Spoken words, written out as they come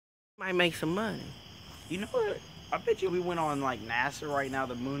Might make some money. You know what? I bet you we went on like NASA right now,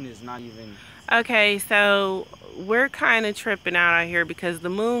 the moon is not even... Okay, so we're kind of tripping out here because the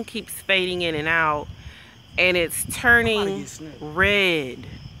moon keeps fading in and out and it's turning red.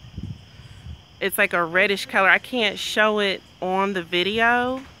 It's like a reddish color. I can't show it on the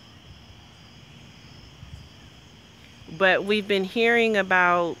video, but we've been hearing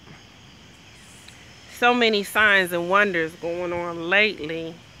about so many signs and wonders going on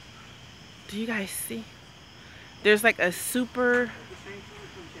lately. Do you guys see? There's like a super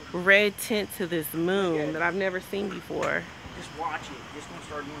red tint to this moon that I've never seen before. Just watch it. It's gonna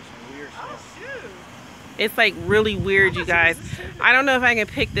start doing some weird stuff. It's like really weird, you guys. I don't know if I can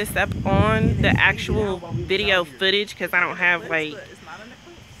pick this up on the actual video footage because I don't have like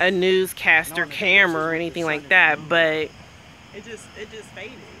a newscaster camera or anything like that, but it just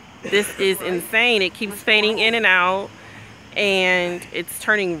faded. This is insane. It keeps fading in and out and it's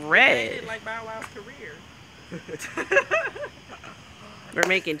turning red. Like Bow Wow's career. We're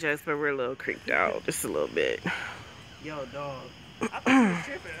making jokes, but we're a little creeped out, just a little bit. Yo, dog. I thought you was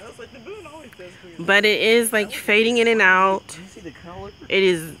tripping. I was like, the moon always does weird. But it is like fading in and out. Did you see the color? It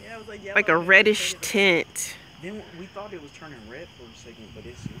is like a reddish tint. Then we thought it was turning red for a second, but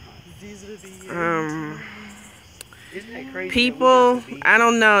it's not. Isn't that crazy? People, I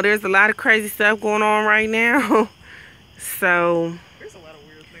don't know. There's a lot of crazy stuff going on right now. So, there's a lot of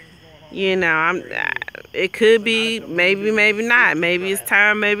weird things going on. you know, it could be, maybe, maybe not. Maybe it's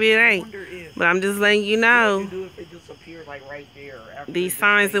time, maybe it ain't. But I'm just letting you know, these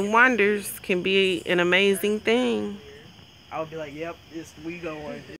signs and wonders can be an amazing thing. I would be like, yep, we going.